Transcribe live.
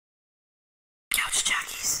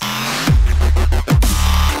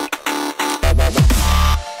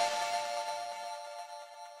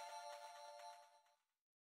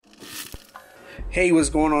Hey, what's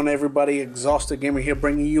going on everybody? Exhausted Gamer here,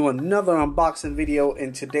 bringing you another unboxing video,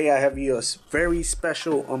 and today I have you a very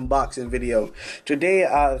special unboxing video. Today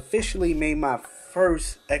I officially made my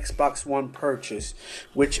first Xbox One purchase,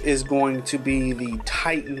 which is going to be the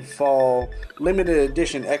Titanfall limited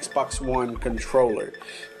edition Xbox One controller.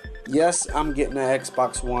 Yes, I'm getting an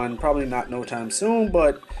Xbox One, probably not no time soon,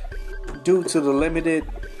 but due to the limited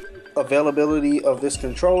availability of this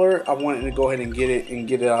controller, I wanted to go ahead and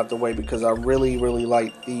get it out the way because I really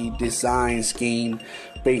like the design scheme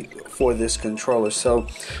for this controller. So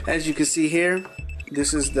as you can see here,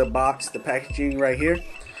 this is the box, the packaging right here.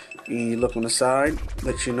 You look on the side,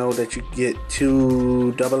 let you know that you get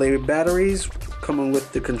two AA batteries coming with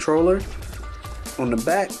the controller. On the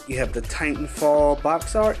back you have the Titanfall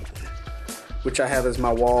box art, which I have as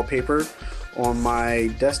my wallpaper on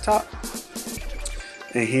my desktop.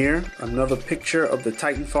 And here, another picture of the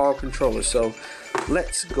Titanfall controller. So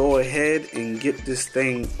let's go ahead and get this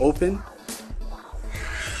thing open.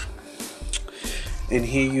 And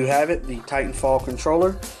here you have it, the Titanfall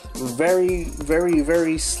controller.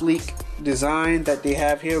 Very sleek design that they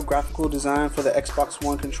have here, graphical design for the Xbox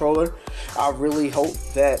One controller. I really hope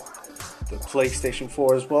that the PlayStation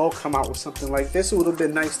 4 as well come out with something like this. It would have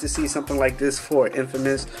been nice to see something like this for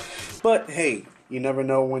Infamous, but hey, you never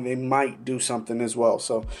know when they might do something as well.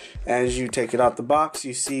 So as you take it out the box,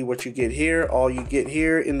 you see what you get here. All you get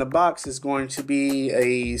here in the box is going to be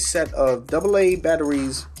a set of AA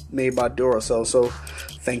batteries made by Duracell. So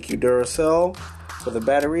thank you, Duracell, for the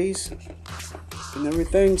batteries and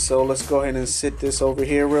everything. So let's go ahead and sit this over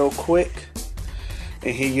here real quick.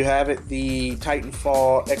 And here you have it, the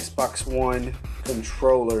Titanfall Xbox One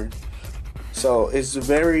controller. So it's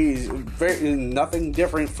very nothing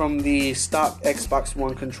different from the stock Xbox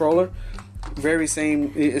One controller.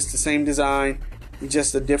 It's the same design,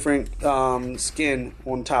 just a different skin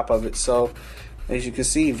on top of it. So as you can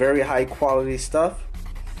see, very high quality stuff.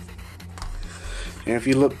 And if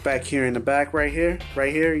you look back here in the back right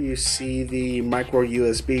here, you see the micro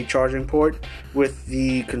USB charging port with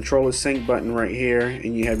the controller sync button right here,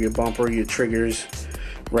 and you have your bumper, your triggers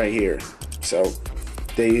right here. So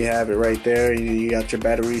there you have it right there. You got your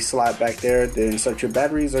battery slot back there. Then insert your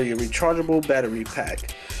batteries or your rechargeable battery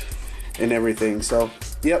pack and everything. So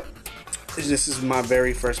yep, this is my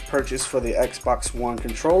very first purchase for the Xbox One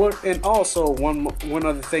controller. And also one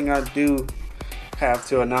other thing I do have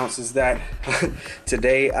to announce is that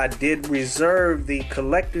today I did reserve the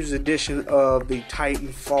collector's edition of the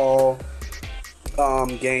Titanfall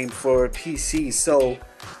game for PC. So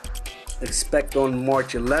expect on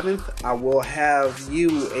March 11th I will have you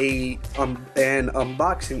an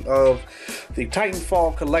unboxing of the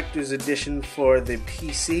Titanfall collector's edition for the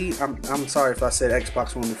PC. I'm sorry if I said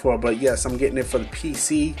Xbox One before, but yes, I'm getting it for the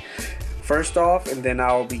PC first off, and then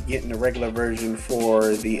I'll be getting the regular version for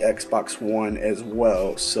the Xbox One as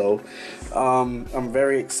well. So I'm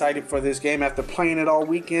very excited for this game. After playing it all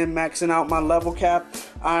weekend, maxing out my level cap,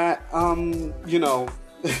 you know,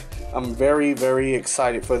 I'm very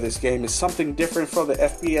excited for this game. It's something different for the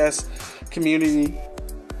FPS community,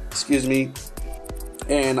 excuse me,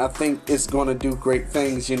 and I think it's going to do great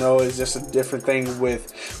things. You know, it's just a different thing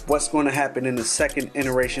with what's going to happen in the second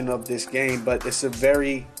iteration of this game, but it's a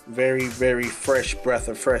very fresh breath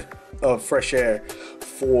of fresh air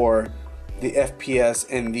for the FPS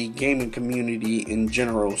and the gaming community in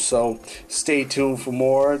general. So stay tuned for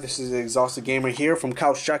more. This is Exhausted Gamer here from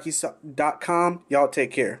COUCHJOCKEYZ.com. Y'all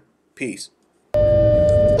take care. Peace.